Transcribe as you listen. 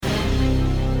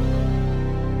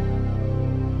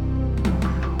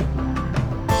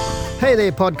Hey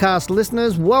there, podcast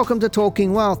listeners. Welcome to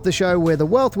Talking Wealth, the show where the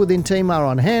Wealth Within team are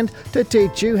on hand to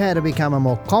teach you how to become a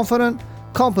more confident,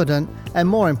 competent, and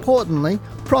more importantly,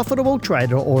 profitable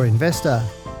trader or investor.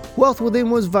 Wealth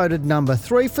Within was voted number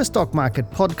 3 for stock market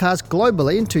podcasts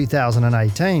globally in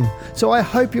 2018, so I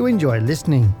hope you enjoy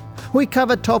listening. We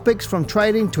cover topics from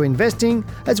trading to investing,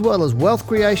 as well as wealth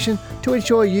creation to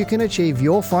ensure you can achieve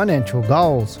your financial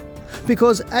goals.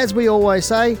 Because as we always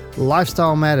say,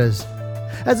 lifestyle matters.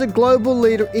 As a global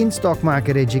leader in stock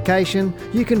market education,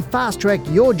 you can fast-track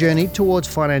your journey towards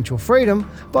financial freedom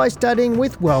by studying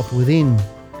with Wealth Within.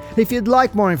 If you'd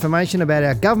like more information about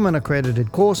our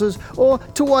government-accredited courses or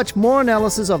to watch more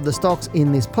analysis of the stocks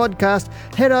in this podcast,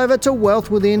 head over to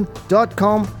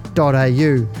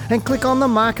wealthwithin.com.au and click on the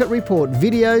Market Report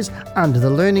videos under the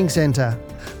Learning Centre.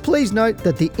 Please note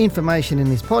that the information in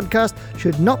this podcast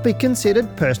should not be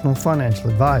considered personal financial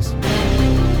advice.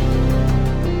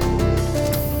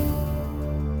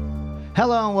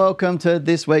 Hello and welcome to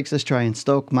this week's Australian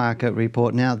Stock Market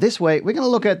Report. Now, this week we're going to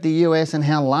look at the US and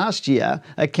how last year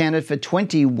accounted for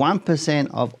 21%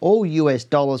 of all US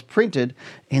dollars printed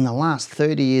in the last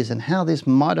 30 years and how this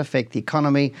might affect the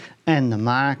economy and the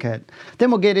market.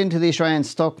 Then we'll get into the Australian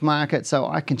stock market so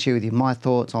I can share with you my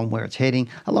thoughts on where it's heading,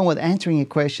 along with answering your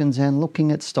questions and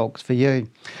looking at stocks for you.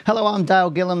 Hello, I'm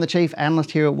Dale Gillam, the Chief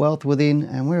Analyst here at Wealth Within,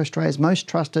 and we're Australia's most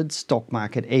trusted stock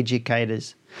market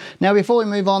educators. Now, before we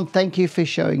move on, thank you for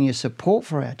showing your support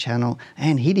for our channel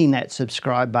and hitting that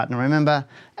subscribe button. Remember,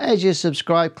 as you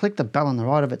subscribe, click the bell on the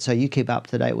right of it so you keep up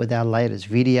to date with our latest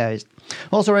videos.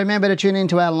 Also, remember to tune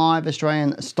into our live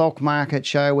Australian stock market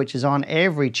show, which is on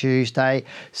every Tuesday,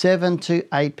 7 to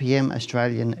 8 p.m.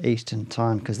 Australian Eastern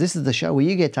Time, because this is the show where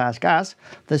you get to ask us,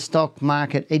 the stock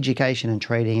market education and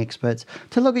trading experts,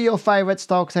 to look at your favourite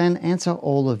stocks and answer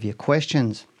all of your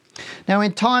questions. Now,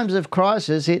 in times of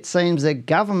crisis, it seems that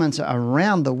governments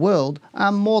around the world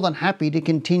are more than happy to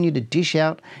continue to dish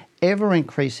out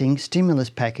ever-increasing stimulus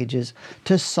packages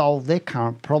to solve their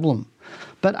current problem.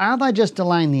 But are they just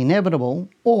delaying the inevitable,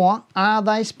 or are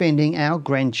they spending our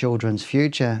grandchildren's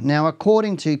future? Now,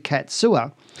 according to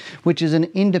Katsua, which is an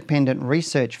independent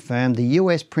research firm, the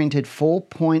US printed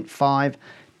 $4.5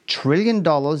 trillion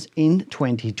in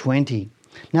 2020.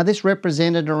 Now, this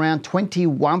represented around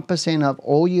 21% of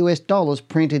all US dollars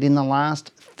printed in the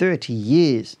last 30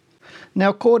 years. Now,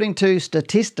 according to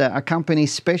Statista, a company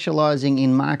specialising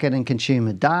in market and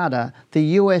consumer data, the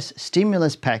US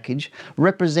stimulus package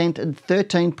represented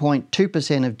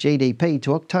 13.2% of GDP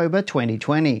to October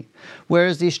 2020,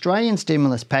 whereas the Australian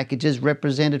stimulus packages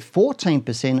represented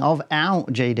 14% of our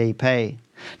GDP.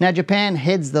 Now, Japan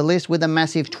heads the list with a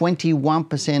massive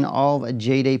 21% of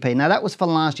GDP. Now, that was for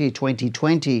last year,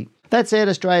 2020. That said,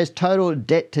 Australia's total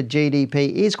debt to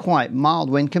GDP is quite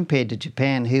mild when compared to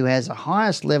Japan, who has the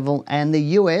highest level, and the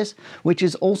US, which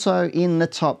is also in the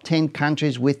top 10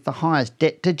 countries with the highest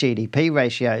debt to GDP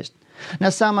ratios. Now,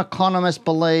 some economists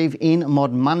believe in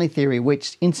modern money theory,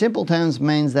 which in simple terms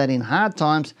means that in hard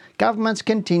times, governments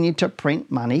continue to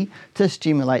print money to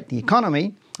stimulate the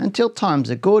economy until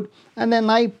times are good, and then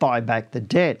they buy back the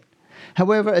debt.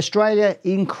 However, Australia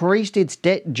increased its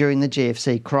debt during the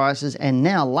GFC crisis, and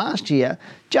now last year,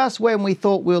 just when we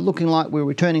thought we were looking like we were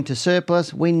returning to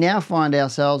surplus, we now find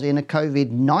ourselves in a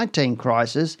COVID-19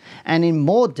 crisis and in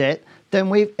more debt than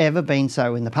we've ever been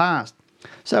so in the past.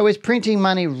 So is printing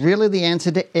money really the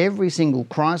answer to every single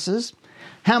crisis?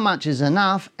 How much is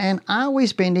enough, and are we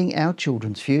spending our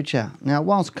children's future? Now,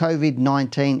 whilst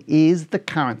COVID-19 is the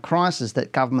current crisis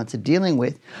that governments are dealing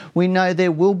with, we know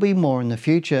there will be more in the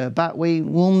future, but we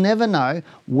will never know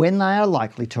when they are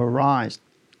likely to arise.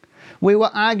 We were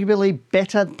arguably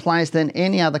better placed than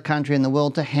any other country in the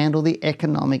world to handle the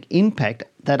economic impact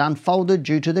that unfolded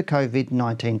due to the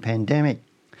COVID-19 pandemic,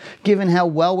 given how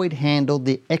well we'd handled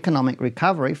the economic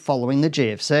recovery following the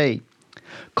GFC.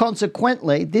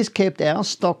 Consequently, this kept our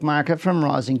stock market from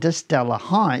rising to stellar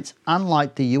heights,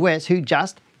 unlike the US, who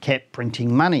just kept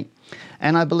printing money.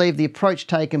 And I believe the approach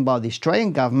taken by the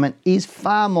Australian government is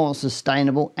far more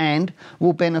sustainable and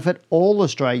will benefit all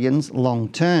Australians long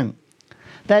term.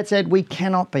 That said, we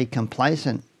cannot be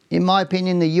complacent. In my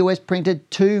opinion, the US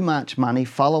printed too much money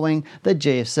following the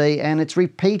GFC, and it's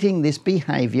repeating this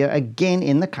behaviour again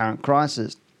in the current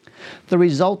crisis. The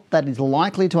result that is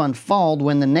likely to unfold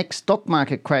when the next stock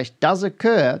market crash does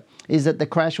occur is that the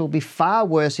crash will be far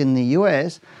worse in the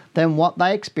US than what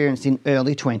they experienced in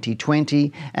early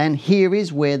 2020, and here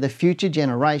is where the future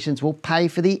generations will pay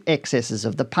for the excesses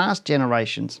of the past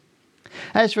generations.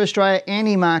 As for Australia,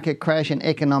 any market crash and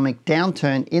economic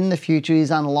downturn in the future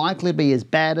is unlikely to be as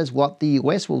bad as what the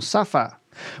US will suffer.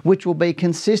 which will be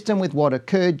consistent with what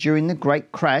occurred during the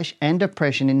Great Crash and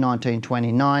Depression in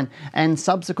 1929 and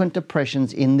subsequent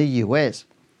depressions in the US.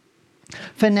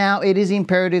 For now, it is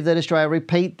imperative that Australia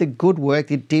repeat the good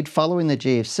work it did following the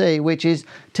GFC, which is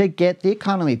to get the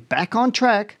economy back on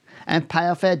track and pay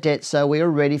off our debt so we are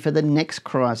ready for the next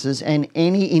crisis and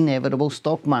any inevitable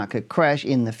stock market crash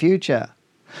in the future.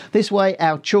 This way,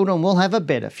 our children will have a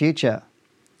better future.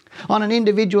 On an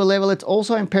individual level, it's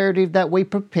also imperative that we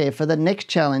prepare for the next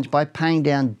challenge by paying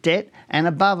down debt and,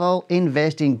 above all,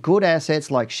 invest in good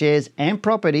assets like shares and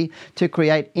property to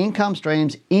create income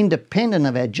streams independent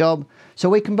of our job so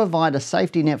we can provide a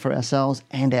safety net for ourselves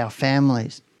and our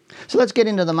families. So let's get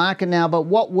into the market now. But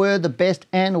what were the best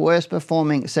and worst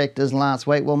performing sectors last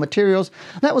week? Well, materials,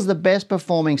 that was the best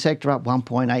performing sector, up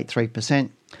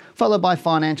 1.83%. Followed by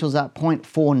financials up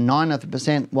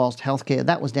 0.49%, whilst healthcare,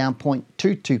 that was down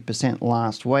 0.22%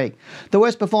 last week. The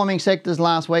worst performing sectors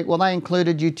last week, well, they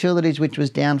included utilities, which was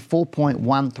down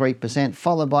 4.13%,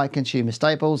 followed by consumer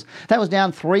staples, that was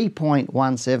down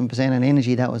 3.17%, and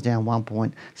energy, that was down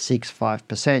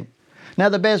 1.65%. Now,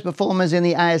 the best performers in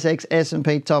the ASX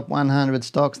S&P Top 100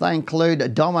 stocks, they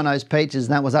include Domino's Pizzas, and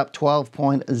that was up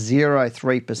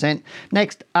 12.03%.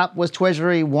 Next up was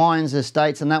Treasury Wines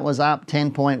Estates, and that was up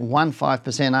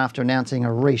 10.15% after announcing a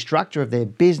restructure of their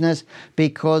business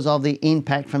because of the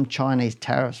impact from Chinese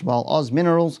tariffs, while Oz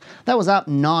Minerals, that was up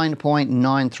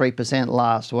 9.93%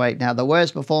 last week. Now, the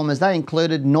worst performers, they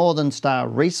included Northern Star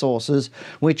Resources,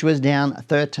 which was down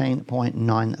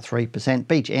 13.93%.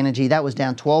 Beach Energy, that was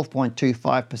down 12.25%,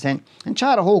 and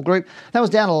Charter Hall Group, that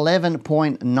was down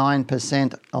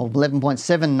 11.9% or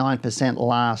 11.79%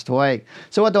 last week.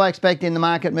 So what do I expect in the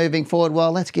market moving forward?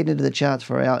 Well, let's get into the charts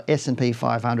for our S&P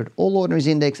 500 All Ordinaries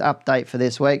Index update for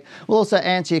this week. We'll also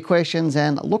answer your questions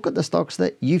and look at the stocks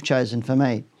that you've chosen for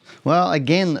me. Well,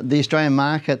 again, the Australian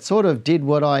market sort of did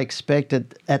what I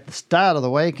expected at the start of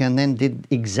the week and then did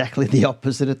exactly the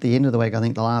opposite at the end of the week. I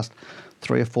think the last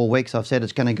 3 or 4 weeks I've said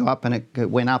it's going to go up, and it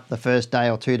went up the first day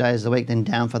or 2 days of the week, then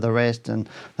down for the rest, and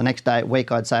the next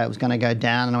week I'd say it was going to go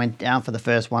down, and it went down for the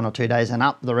first 1 or 2 days and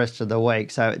up the rest of the week.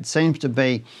 So it seems to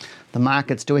be the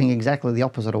market's doing exactly the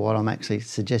opposite of what I'm actually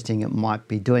suggesting it might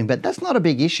be doing. But that's not a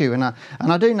big issue, and I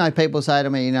do know people say to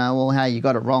me, well, hey, you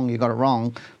got it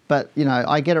wrong. But,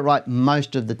 I get it right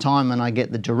most of the time, and I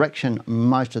get the direction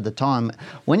most of the time.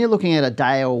 When you're looking at a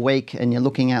day or week and you're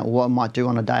looking at what I might do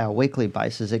on a day or weekly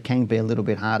basis, it can be a little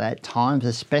bit hard at times,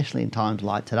 especially in times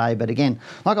like today. But again,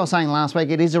 like I was saying last week,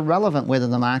 it is irrelevant whether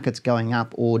the market's going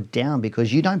up or down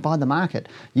because you don't buy the market.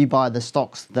 You buy the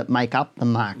stocks that make up the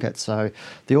market. So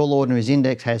the All Ordinaries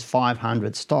Index has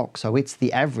 500 stocks. So it's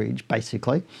the average,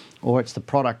 basically, or it's the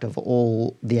product of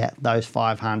all those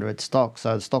 500 stocks.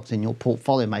 So the stocks in your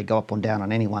portfolio may go up or down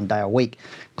on any one day or week,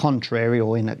 contrary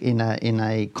or in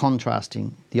a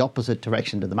contrasting, the opposite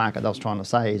direction to the market. That I was trying to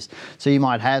say is, so you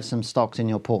might have some stocks in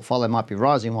your portfolio might be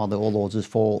rising while the All Ords is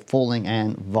falling,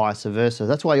 and vice versa.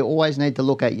 That's why you always need to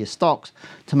look at your stocks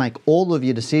to make all of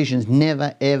your decisions.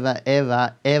 Never, ever,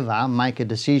 ever, ever make a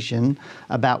decision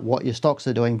about what your stocks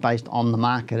are doing based on the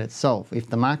market itself.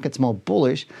 If the market's more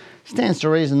bullish, stands to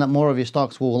reason that more of your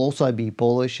stocks will also be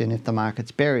bullish, and if the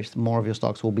market's bearish, more of your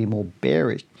stocks will be more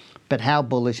bearish. But how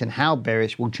bullish and how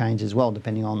bearish will change as well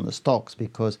depending on the stocks,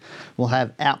 because we'll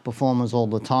have outperformers all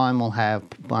the time. We'll have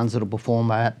ones that will perform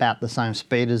at about the same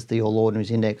speed as the All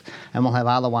Ordinaries Index, and we'll have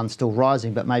other ones still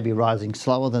rising but maybe rising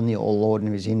slower than the All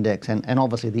Ordinaries Index, and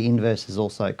obviously the inverse is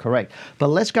also correct. But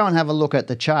let's go and have a look at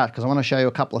the chart because I want to show you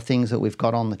a couple of things that we've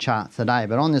got on the chart today.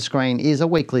 But on the screen is a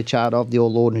weekly chart of the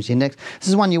All Ordinaries Index. This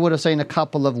is one you would have seen a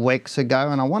couple of weeks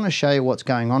ago, and I want to show you what's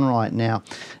going on right now.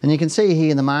 And you can see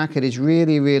here the market is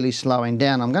really slowing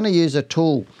down. I'm going to use a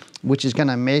tool which is going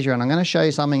to measure, and I'm going to show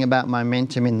you something about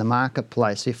momentum in the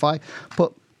marketplace. If I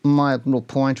put my little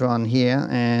pointer on here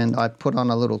and I put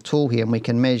on a little tool here, and we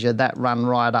can measure that run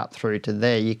right up through to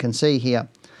there, you can see here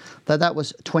that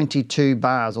was 22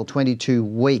 bars or 22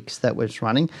 weeks that was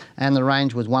running, and the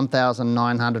range was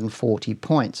 1,940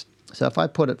 points. So if I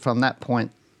put it from that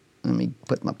point, let me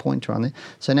put my pointer on there.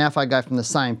 So now if I go from the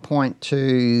same point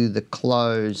to the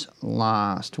close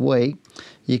last week,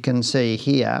 you can see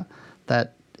here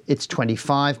that it's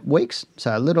 25 weeks,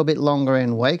 so a little bit longer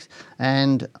in weeks,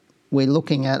 and we're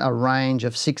looking at a range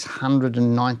of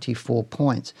 694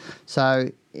 points.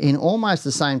 So in almost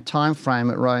the same time frame,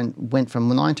 it went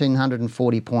from a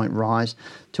 1,940 point rise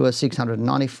to a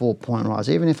 694 point rise.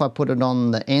 Even if I put it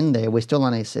on the end there, we're still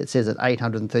only, it says at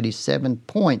 837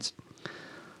 points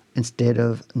instead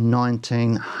of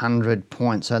 1,900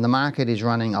 points. So the market is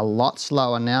running a lot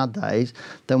slower nowadays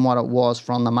than what it was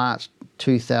from the March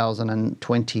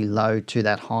 2020 low to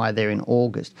that high there in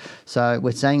August. So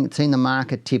we're seeing the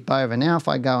market tip over. Now if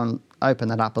I go and open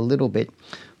that up a little bit,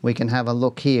 we can have a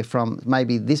look here from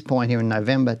maybe this point here in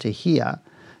November to here.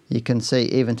 You can see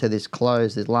even to this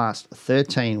close, the last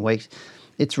 13 weeks,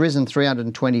 it's risen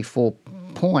 324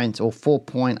 points or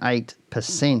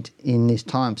 4.8% in this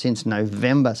time since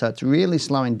November. So it's really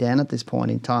slowing down at this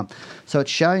point in time. So it's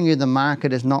showing you the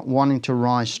market is not wanting to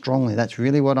rise strongly. That's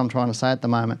really what I'm trying to say at the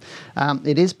moment.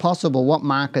 It is possible. What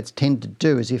markets tend to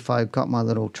do is, if I've got my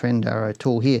little trend arrow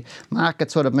tool here,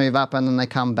 markets sort of move up and then they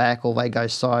come back, or they go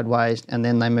sideways and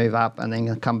then they move up and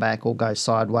then come back, or go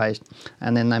sideways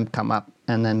and then they come up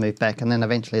and then move back, and then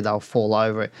eventually they'll fall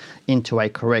over into a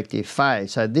corrective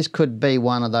phase. So this could be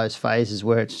one of those phases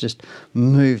where it's just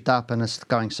moved up and it's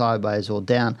going sideways or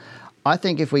down. I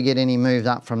think if we get any move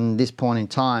up from this point in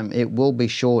time, it will be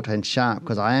short and sharp,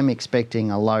 because I am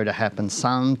expecting a low to happen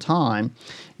sometime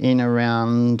in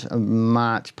around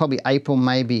March, probably April,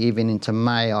 maybe even into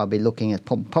May. I'll be looking at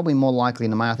probably more likely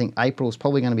into May. I think April is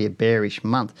probably going to be a bearish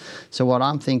month. So what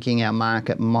I'm thinking our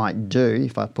market might do,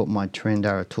 if I put my trend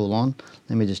arrow tool on,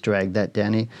 let me just drag that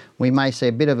down here, we may see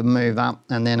a bit of a move up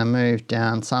and then a move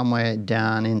down, somewhere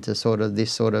down into sort of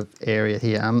this sort of area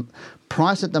here.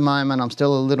 Price at the moment, I'm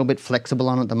still a little bit flexible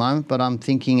on at the moment, but I'm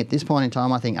thinking at this point in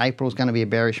time, I think April is going to be a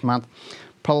bearish month.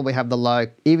 Probably have the low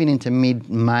even into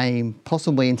mid-May,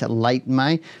 possibly into late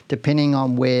May, depending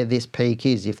on where this peak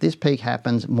is. If this peak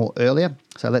happens more earlier,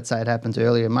 so let's say it happens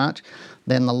earlier in March,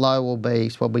 then the low will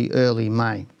be probably early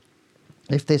May.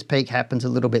 If this peak happens a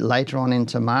little bit later on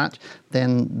into March,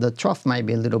 then the trough may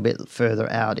be a little bit further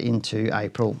out into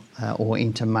April or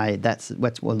into May. That's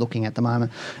what we're looking at the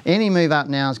moment. Any move up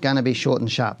now is going to be short and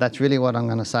sharp. That's really what I'm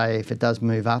going to say if it does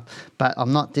move up. But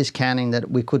I'm not discounting that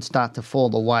we could start to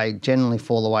fall away, generally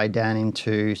fall away down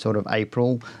into sort of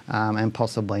April and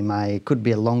possibly May. It could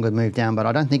be a longer move down, but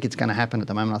I don't think it's going to happen at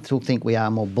the moment. I still think we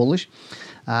are more bullish.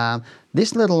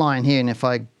 This little line here, and if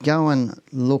I go and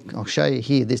look, I'll show you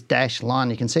here, this dashed line,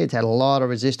 you can see it's had a lot of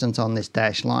resistance on this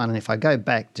dashed line. And if I go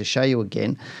back to show you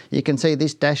again, you can see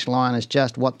this dashed line is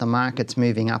just what the market's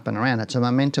moving up and around. It's a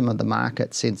momentum of the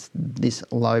market since this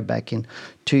low back in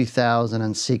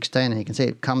 2016. And you can see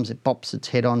it bops its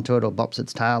head onto it or bops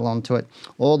its tail onto it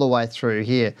all the way through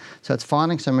here. So it's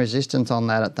finding some resistance on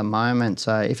that at the moment.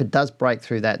 So if it does break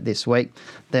through that this week,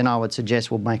 then I would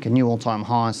suggest we'll make a new all-time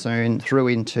high soon through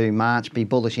into March, be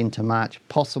bullish into March,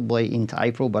 possibly into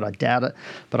April, but I doubt it.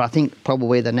 But I think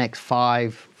probably the next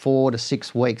 4 to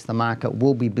 6 weeks, the market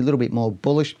will be a little bit more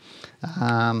bullish.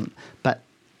 But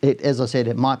as I said,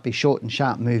 it might be short and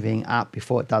sharp moving up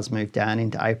before it does move down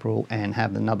into April and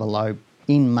have another low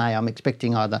in May. I'm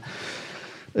expecting either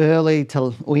early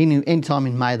to or any time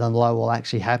in May the low will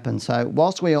actually happen. So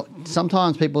whilst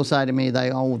sometimes people say to me they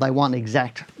want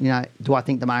exact, do I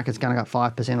think the market's going to go 5%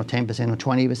 or 10% or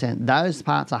 20%? Those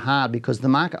parts are hard because the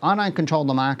market, I don't control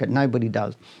the market, nobody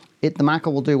does. The market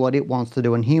will do what it wants to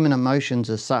do, and human emotions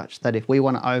are such that if we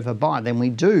want to overbuy, then we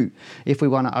do. If we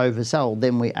want to oversell,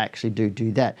 then we actually do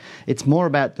that. It's more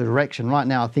about the direction. Right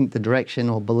now I think the direction,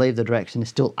 or believe the direction, is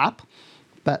still up.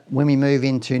 But when we move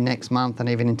into next month and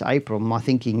even into April, my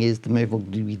thinking is the move will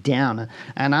be down.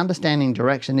 And understanding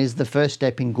direction is the first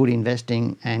step in good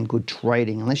investing and good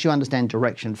trading. Unless you understand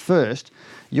direction first,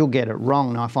 you'll get it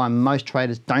wrong. Now, I find most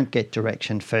traders don't get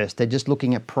direction first. They're just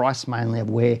looking at price mainly,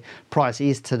 of where price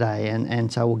is today.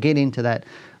 And so we'll get into that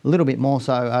a little bit more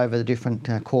so over the different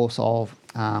course of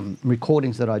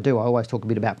recordings that I do. I always talk a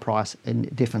bit about price in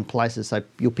different places, so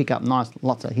you'll pick up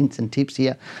lots of hints and tips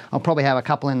here. I'll probably have a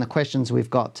couple in the questions we've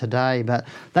got today, but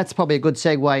that's probably a good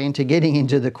segue into getting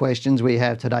into the questions we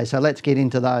have today. So let's get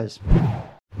into those.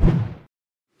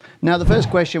 Now, the first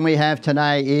question we have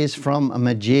today is from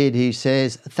Majid, who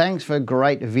says, thanks for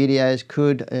great videos.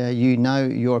 Could you know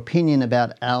your opinion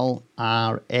about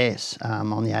LRS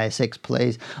on the ASX,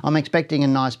 please? I'm expecting a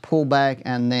nice pullback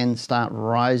and then start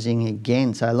rising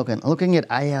again. So looking at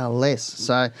ALS.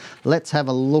 So let's have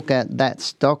a look at that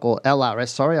stock, or LRS,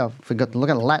 sorry, I forgot to look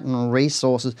at Latin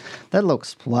Resources. That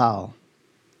looks, wow.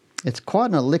 It's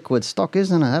quite a liquid stock,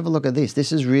 isn't it? Have a look at this.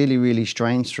 This is really, really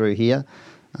strange through here.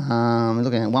 We're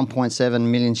looking at 1.7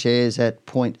 million shares at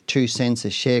 0.2 cents a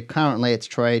share. Currently, it's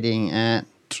trading at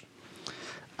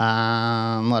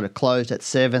might have closed at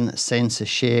 7 cents a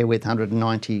share with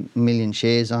 190 million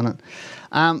shares on it.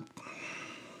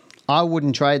 I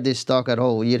wouldn't trade this stock at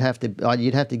all. You'd have to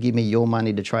give me your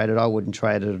money to trade it. I wouldn't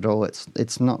trade it at all.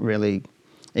 It's not really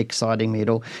exciting me at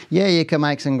all. Yeah, you can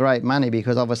make some great money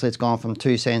because obviously it's gone from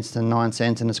 2 cents to 9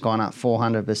 cents and it's gone up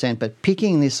 400%. But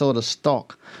picking this sort of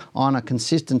stock on a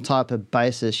consistent type of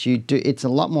basis, it's a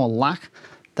lot more luck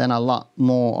than a lot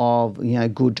more of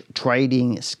good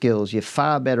trading skills. You're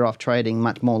far better off trading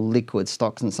much more liquid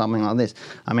stocks than something like this.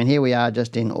 I mean, here we are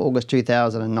just in August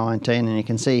 2019, and you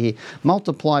can see here,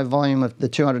 multiply volume of the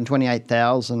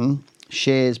 228,000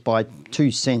 shares by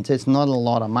 2 cents. It's not a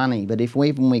lot of money, but if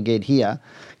when we get here,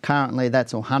 currently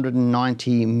that's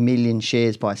 190 million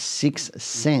shares by 6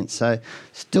 cents. So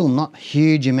still not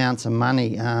huge amounts of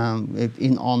money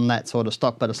on that sort of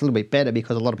stock, but it's a little bit better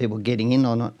because a lot of people are getting in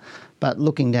on it. But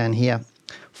looking down here,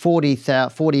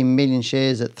 40 million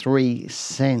shares at 3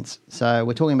 cents. So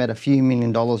we're talking about a few $1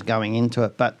 million going into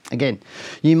it. But again,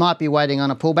 you might be waiting on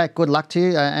a pullback. Good luck to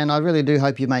you. And I really do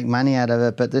hope you make money out of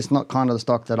it. But it's not kind of the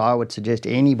stock that I would suggest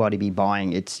anybody be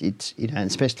buying. It's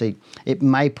especially it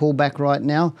may pull back right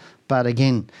now. But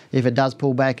again, if it does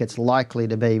pull back, it's likely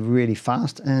to be really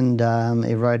fast and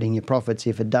eroding your profits.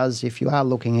 If you are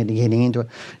looking at getting into it,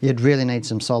 you'd really need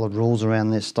some solid rules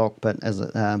around this stock. But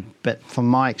from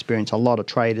my experience, a lot of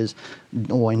traders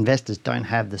or investors don't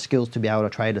have the skills to be able to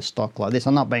trade a stock like this.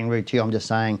 I'm not being rude to you. I'm just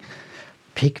saying,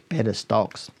 pick better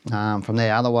stocks from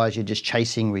there. Otherwise, you're just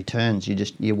chasing returns.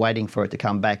 You're waiting for it to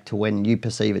come back to when you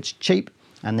perceive it's cheap,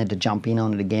 and then to jump in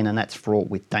on it again, and that's fraught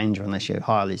with danger unless you're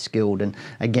highly skilled. And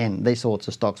again, these sorts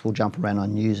of stocks will jump around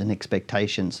on news and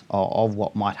expectations of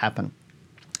what might happen.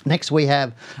 Next, we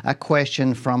have a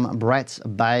question from Brat's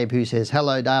Babe, who says,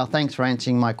 hello, Dale. Thanks for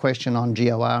answering my question on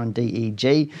GOR and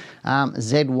DEG.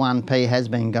 Z1P has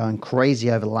been going crazy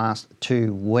over the last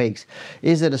 2 weeks.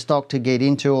 Is it a stock to get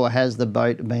into, or has the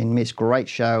boat been missed? Great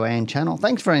show and channel.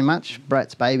 Thanks very much,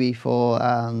 Brat's Baby, for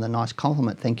the nice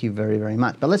compliment. Thank you very, very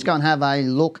much. But let's go and have a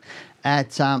look at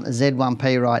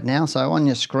Z1P right now. So on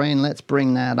your screen, let's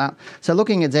bring that up. So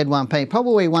looking at Z1P,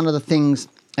 probably one of the things,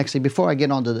 actually, before I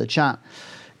get onto the chart,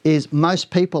 is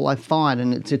most people I find,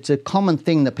 and it's a common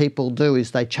thing that people do, is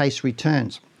they chase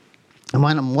returns. And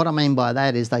what I mean by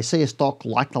that is they see a stock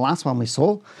like the last one we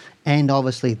saw, and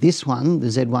obviously this one, the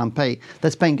Z1P,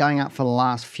 that's been going up for the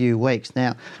last few weeks.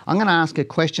 Now, I'm going to ask a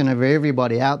question of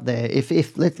everybody out there. If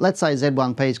let's say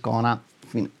Z1P's gone up,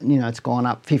 it's gone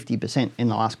up 50% in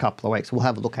the last couple of weeks. We'll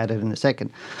have a look at it in a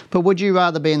second. But would you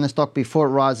rather be in the stock before it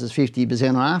rises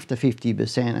 50% or after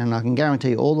 50%? And I can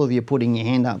guarantee all of you putting your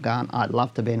hand up going, I'd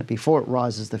love to be in it before it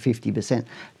rises to 50%.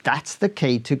 That's the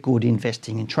key to good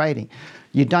investing and trading.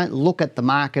 You don't look at the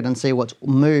market and see what's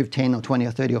moved 10 or 20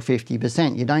 or 30 or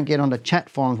 50%. You don't get onto chat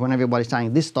forums when everybody's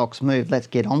saying this stock's moved, let's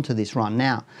get onto this right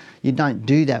now. You don't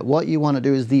do that. What you want to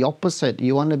do is the opposite.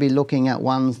 You want to be looking at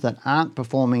ones that aren't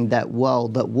performing that well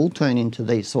that will turn into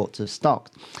these sorts of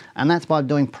stocks. And that's by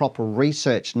doing proper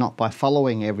research, not by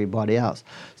following everybody else.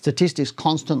 Statistics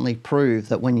constantly prove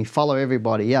that when you follow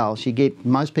everybody else,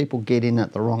 most people get in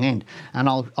at the wrong end. And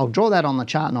I'll draw that on the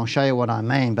chart and I'll show you what I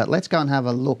mean. But let's go and have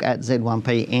a look at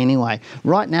Z1P anyway.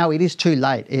 Right now, it is too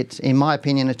late. It's, in my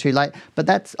opinion, it's too late. But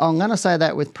I'm going to say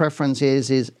that with preference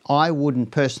is I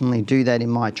wouldn't personally do that in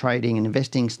my trading and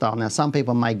investing style. Now, some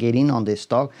people may get in on this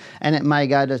stock and it may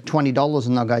go to $20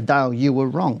 and they'll go, Dale, you were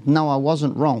wrong. No, I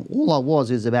wasn't wrong. All I was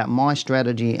is about my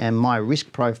strategy and my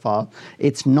risk profile.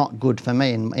 It's not good for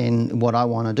me in what I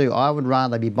want to do. I would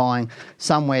rather be buying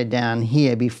somewhere down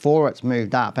here before it's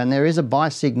moved up. And there is a buy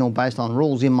signal based on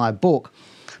rules in my book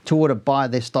to buy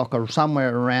this stock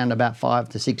somewhere around about $5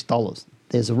 to $6.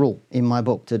 There's a rule in my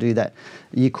book to do that.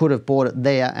 You could have bought it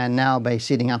there and now be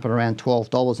sitting up at around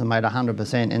 $12 and made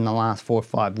 100% in the last 4 or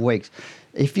 5 weeks.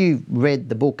 If you read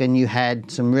the book and you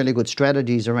had some really good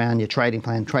strategies around your trading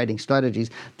plan, trading strategies,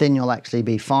 then you'll actually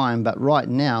be fine. But right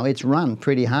now, it's run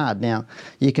pretty hard. Now,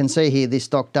 you can see here this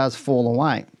stock does fall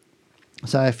away.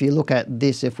 So if you look at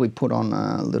this, if we put on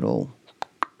a little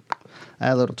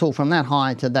tool, from that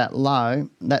high to that low,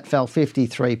 that fell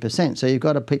 53%. So you've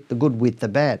got to pick the good with the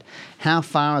bad. How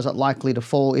far is it likely to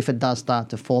fall if it does start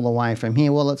to fall away from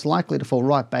here? Well, it's likely to fall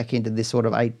right back into this sort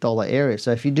of $8 area. So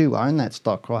if you do own that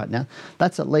stock right now,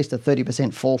 that's at least a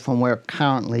 30% fall from where it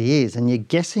currently is. And you're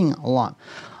guessing a lot.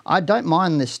 I don't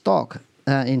mind this stock.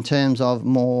 In terms of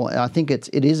more, I think it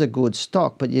is a good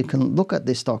stock, but you can look at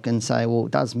this stock and say, well,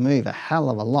 it does move a hell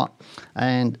of a lot.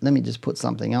 And let me just put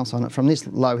something else on it. From this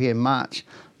low here, March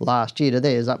last year to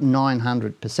there is up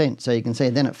 900%. So you can see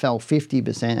then it fell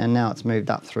 50% and now it's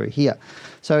moved up through here.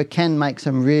 So it can make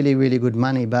some really, really good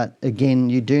money. But again,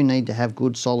 you do need to have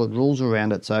good, solid rules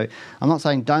around it. So I'm not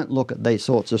saying don't look at these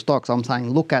sorts of stocks. I'm saying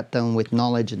look at them with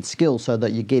knowledge and skill so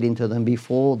that you get into them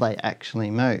before they actually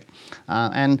move.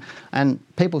 And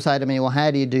people say to me, well,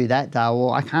 how do you do that, Dale?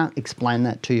 Well, I can't explain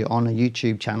that to you on a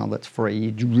YouTube channel that's free.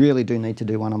 You really do need to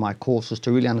do one of my courses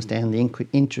to really understand the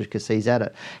intricacies at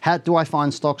it. How do I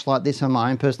find stocks like this in my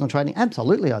own personal trading?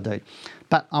 Absolutely I do.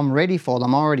 but I'm ready for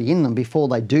them. I'm already in them before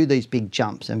they do these big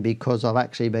jumps, and because I've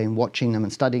actually been watching them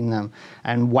and studying them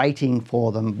and waiting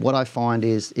for them, what I find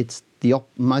is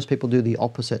most people do the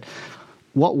opposite.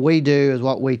 What we do is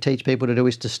what we teach people to do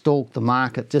is to stalk the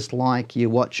market, just like you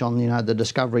watch on, the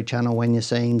Discovery Channel when you're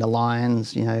seeing the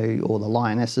lions, or the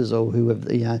lionesses or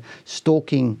whoever,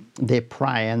 stalking their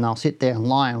prey, and they'll sit there and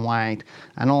lie in wait,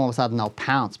 and all of a sudden they'll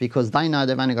pounce because they know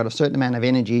they've only got a certain amount of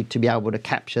energy to be able to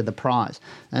capture the prize.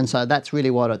 And so that's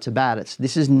really what it's about.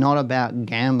 This is not about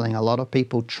gambling. A lot of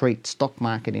people treat stock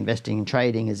market investing and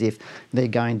trading as if they're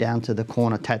going down to the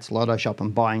corner Tats Lotto shop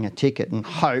and buying a ticket and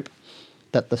hope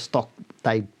that the stock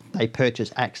they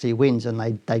purchase actually wins,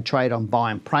 and they trade on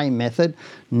buy and pray method,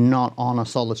 not on a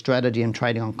solid strategy, and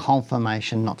trading on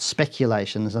confirmation, not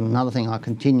speculation. There's another thing I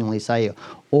continually say: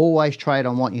 always trade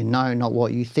on what you know, not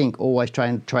what you think. Always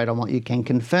trade on what you can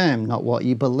confirm, not what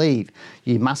you believe.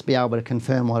 You must be able to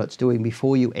confirm what it's doing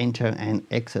before you enter and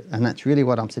exit, and that's really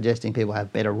what I'm suggesting. People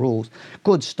have better rules.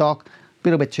 Good stock. A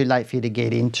little bit too late for you to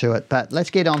get into it, but let's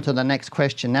get on to the next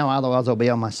question now, otherwise I'll be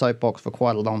on my soapbox for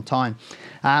quite a long time.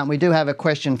 We do have a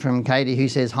question from Katie who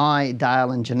says, "Hi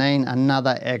Dale and Janine,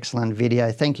 another excellent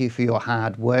video. Thank you for your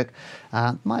hard work."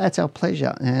 That's our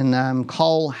pleasure. And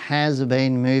coal has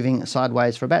been moving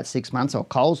sideways for about 6 months, or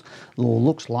Coles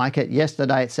looks like it.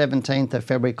 Yesterday, 17th of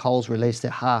February, Coles released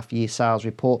their half-year sales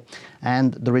report,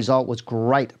 and the result was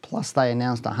great. Plus, they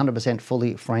announced 100%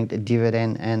 fully franked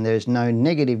dividend, and there's no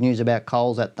negative news about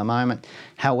Coles at the moment.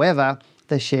 However,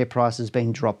 the share price has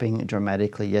been dropping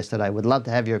dramatically yesterday. Would love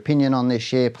to have your opinion on this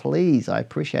share, please. I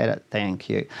appreciate it. Thank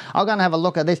you. I'm going to have a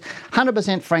look at this.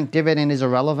 100% franked dividend is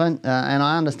irrelevant, and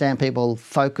I understand people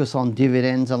focus on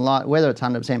dividends a lot, whether it's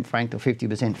 100% franked or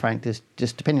 50% franked, is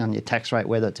just depending on your tax rate,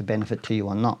 whether it's a benefit to you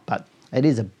or not. But it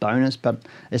is a bonus, but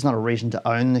it's not a reason to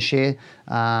own the share.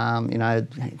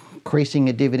 Increasing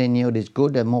a dividend yield is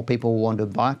good, and more people want to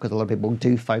buy, because a lot of people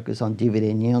do focus on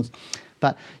dividend yields.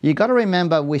 But you've got to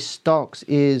remember with stocks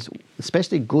is,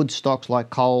 especially good stocks like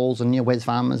Coles and your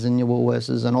Wesfarmers and your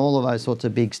Woolworths and all of those sorts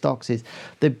of big stocks, is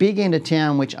the big end of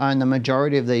town which own the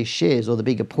majority of these shares, or the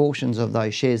bigger portions of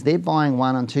those shares, they're buying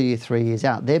 1 and 2 year, 3 years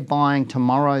out. They're buying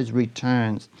tomorrow's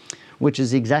returns, which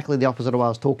is exactly the opposite of what I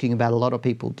was talking about. A lot of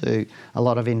people do, a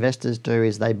lot of investors do,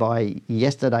 is they buy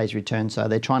yesterday's return. So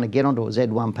they're trying to get onto a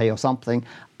Z1P or something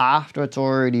after it's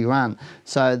already run.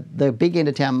 So the big end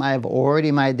of town may have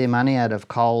already made their money out of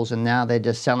Coles, and now they're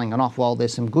just selling it off while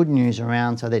there's some good news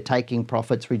around. So they're taking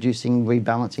profits, reducing,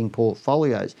 rebalancing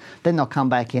portfolios. Then they'll come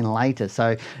back in later.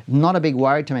 So not a big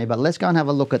worry to me, but let's go and have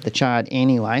a look at the chart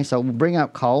anyway. So we'll bring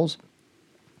up Coles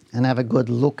and have a good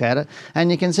look at it.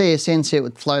 And you can see since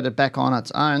it floated back on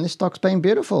its own, this stock's been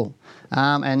beautiful.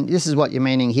 And this is what you're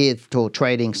meaning here for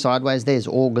trading sideways. There's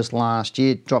August last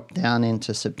year, dropped down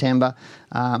into September,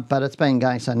 but it's been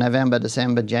going, so November,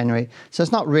 December, January. So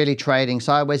it's not really trading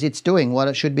sideways. It's doing what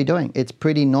it should be doing. It's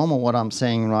pretty normal what I'm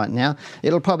seeing right now.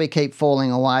 It'll probably keep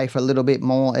falling away for a little bit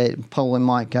more. It probably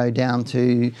might go down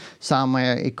to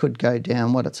somewhere. It could go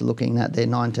down, what it's looking at there,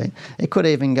 19. It could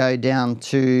even go down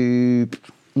to,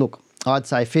 look, I'd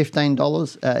say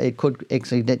 $15. It could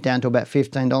actually get down to about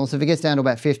 $15. If it gets down to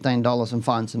about $15 and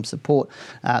finds some support,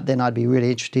 then I'd be really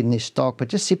interested in this stock. But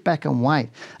just sit back and wait.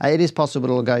 It is possible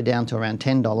it'll go down to around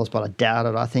 $10, but I doubt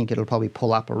it. I think it'll probably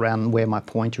pull up around where my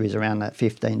pointer is, around that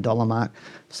 $15 mark,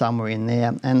 somewhere in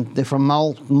there. And they're for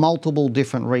multiple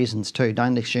different reasons too.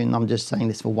 Don't assume I'm just saying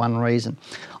this for one reason.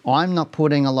 I'm not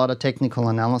putting a lot of technical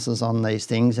analysis on these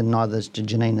things, and neither is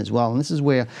Janine as well. And this is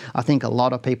where I think a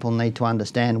lot of people need to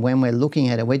understand, when we're looking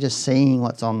at it, we're just seeing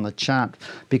what's on the chart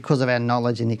because of our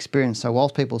knowledge and experience. So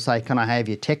whilst people say, can I have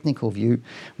your technical view?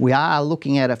 We are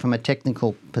looking at it from a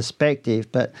technical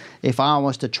perspective, but if I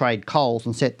was to trade Coles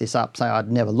and set this up, say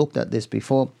I'd never looked at this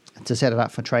before, to set it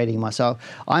up for trading myself,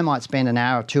 I might spend an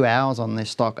hour or 2 hours on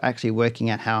this stock actually working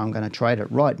out how I'm going to trade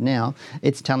it. Right now,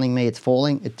 it's telling me it's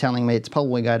falling. It's telling me it's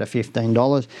probably go to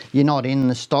 $15. You're not in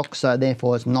the stock, so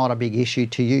therefore it's not a big issue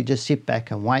to you. Just sit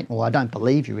back and wait. Well, I don't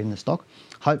believe you're in the stock.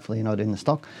 Hopefully you're not in the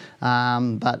stock,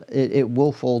 but it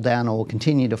will fall down, or will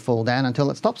continue to fall down until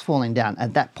it stops falling down.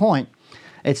 At that point,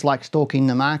 it's like stalking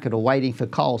the market or waiting for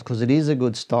Coles, because it is a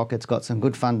good stock. It's got some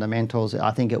good fundamentals. I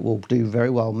think it will do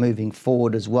very well moving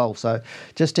forward as well. So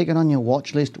just stick it on your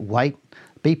watch list, wait,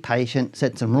 be patient,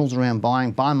 set some rules around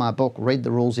buying, buy my book, read the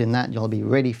rules in that, and you'll be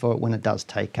ready for it when it does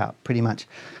take up. Pretty much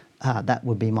That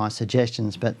would be my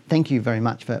suggestions. But thank you very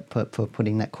much for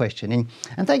putting that question in.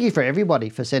 And thank you for everybody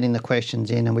for sending the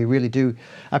questions in. And we really do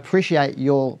appreciate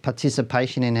your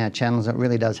participation in our channels. It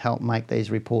really does help make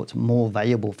these reports more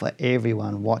valuable for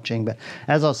everyone watching. But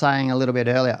as I was saying a little bit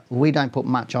earlier, we don't put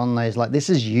much on these. Like, this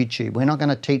is YouTube. We're not going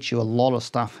to teach you a lot of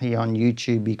stuff here on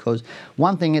YouTube, because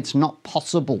one thing, it's not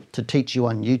possible to teach you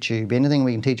on YouTube. Anything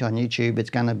we can teach on YouTube, it's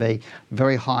going to be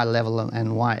very high level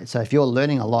and weight. So if you're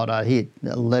learning a lot out here,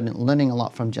 learning a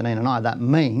lot from Janine and I, that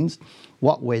means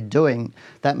what we're doing,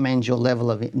 that means your level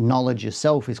of knowledge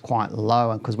yourself is quite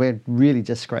low, because we're really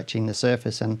just scratching the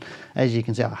surface. And as you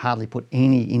can see, I hardly put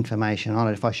any information on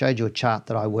it. If I showed you a chart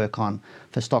that I work on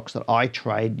for stocks that I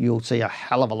trade, you'll see a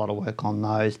hell of a lot of work on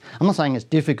those. I'm not saying it's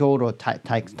difficult or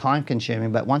takes time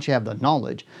consuming, but once you have the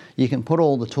knowledge, you can put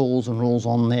all the tools and rules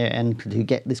on there, and to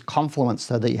get this confluence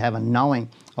so that you have a knowing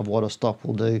of what a stock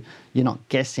will do. You're not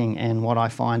guessing. And what I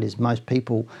find is most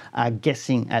people are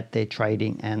guessing at their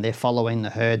trading, and they're following the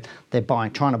herd. They're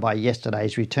trying to buy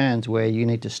yesterday's returns, where you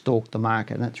need to stalk the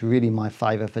market. And that's really my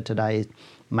favour for today, is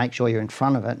make sure you're in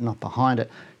front of it, not behind it.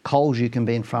 Coles you can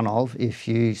be in front of. If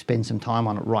you spend some time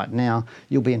on it right now,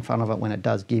 you'll be in front of it when it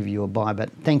does give you a buy. But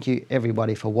thank you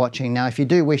everybody for watching. Now, if you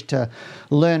do wish to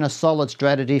learn a solid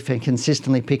strategy for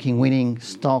consistently picking winning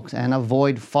stocks and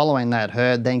avoid following that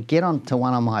herd, then get onto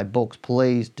one of my books.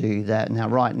 Please do that. Now,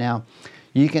 right now,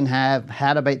 you can have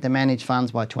How to Beat the Managed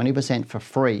Funds by 20% for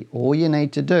free. All you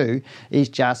need to do is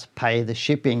just pay the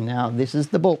shipping. Now, this is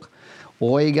the book.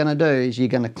 All you're going to do is you're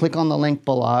going to click on the link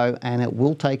below, and it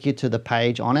will take you to the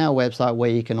page on our website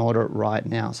where you can order it right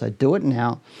now. So do it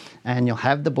now, and you'll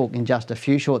have the book in just a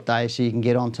few short days, so you can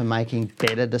get on to making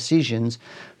better decisions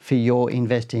for your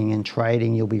investing and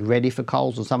trading. You'll be ready for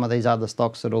Coles or some of these other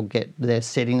stocks they're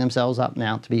setting themselves up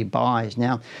now to be buys.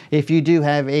 Now, if you do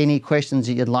have any questions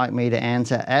that you'd like me to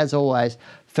answer, as always,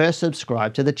 first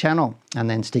subscribe to the channel and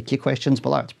then stick your questions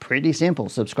below. It's pretty simple.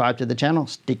 Subscribe to the channel,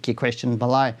 stick your question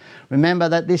below. Remember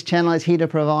that this channel is here to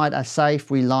provide a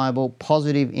safe, reliable,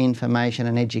 positive information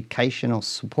and educational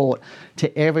support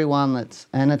to everyone.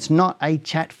 And it's not a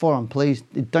chat forum. Please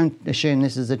don't assume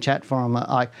this is a chat forum.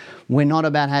 We're not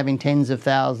about having tens of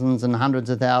thousands and hundreds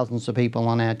of thousands of people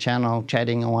on our channel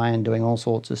chatting away and doing all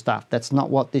sorts of stuff. That's not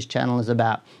what this channel is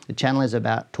about. The channel is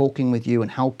about talking with you and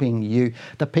helping you,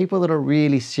 the people that are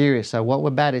really serious. So what we're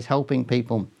about is helping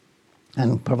people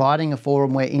and providing a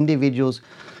forum where individuals,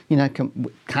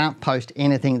 can't post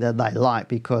anything that they like,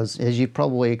 because as you've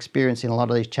probably experienced in a lot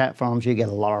of these chat forums, you get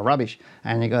a lot of rubbish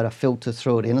and you got to filter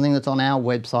through it. Anything that's on our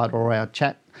website or our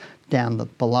chat down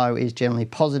below is generally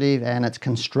positive and it's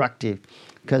constructive,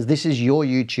 because this is your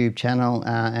YouTube channel,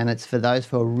 and it's for those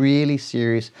who are really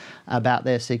serious about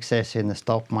their success in the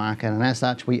stock market. And as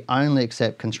such, we only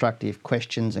accept constructive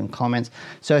questions and comments.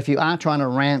 So if you are trying to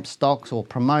ramp stocks or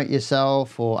promote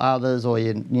yourself or others, or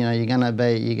you're going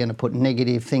to put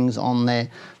negative things on there,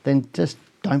 then just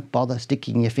don't bother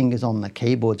sticking your fingers on the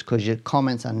keyboards, because your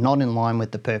comments are not in line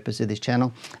with the purpose of this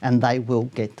channel, and they will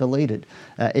get deleted.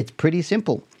 It's pretty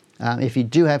simple. If you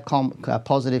do have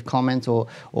positive comments or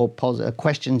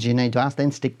questions you need to ask,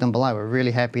 then stick them below. We're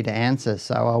really happy to answer.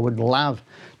 So I would love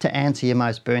to answer your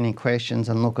most burning questions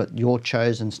and look at your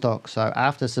chosen stock. So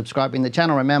after subscribing to the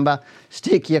channel, remember,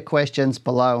 stick your questions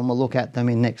below and we'll look at them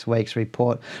in next week's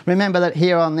report. Remember that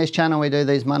here on this channel, we do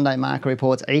these Monday market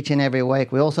reports each and every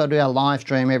week. We also do our live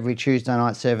stream every Tuesday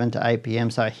night, 7 to 8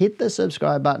 p.m. So hit the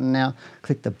subscribe button now,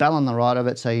 click the bell on the right of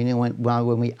it so you know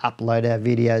when we upload our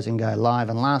videos and go live.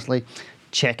 And lastly,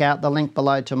 check out the link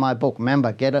below to my book.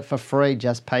 Remember, get it for free,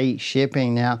 just pay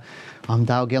shipping. Now, I'm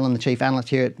Dale Gillen, the Chief Analyst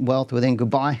here at Wealth Within.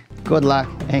 Goodbye, good luck,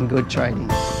 and good trading.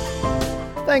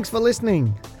 Thanks for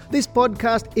listening. This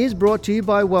podcast is brought to you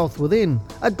by Wealth Within,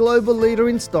 a global leader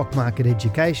in stock market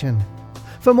education.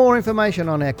 For more information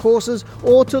on our courses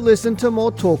or to listen to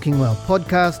more Talking Wealth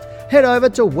podcasts, head over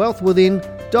to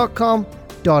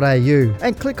wealthwithin.com.au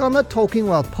and click on the Talking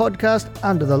Wealth podcast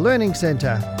under the Learning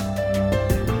Centre.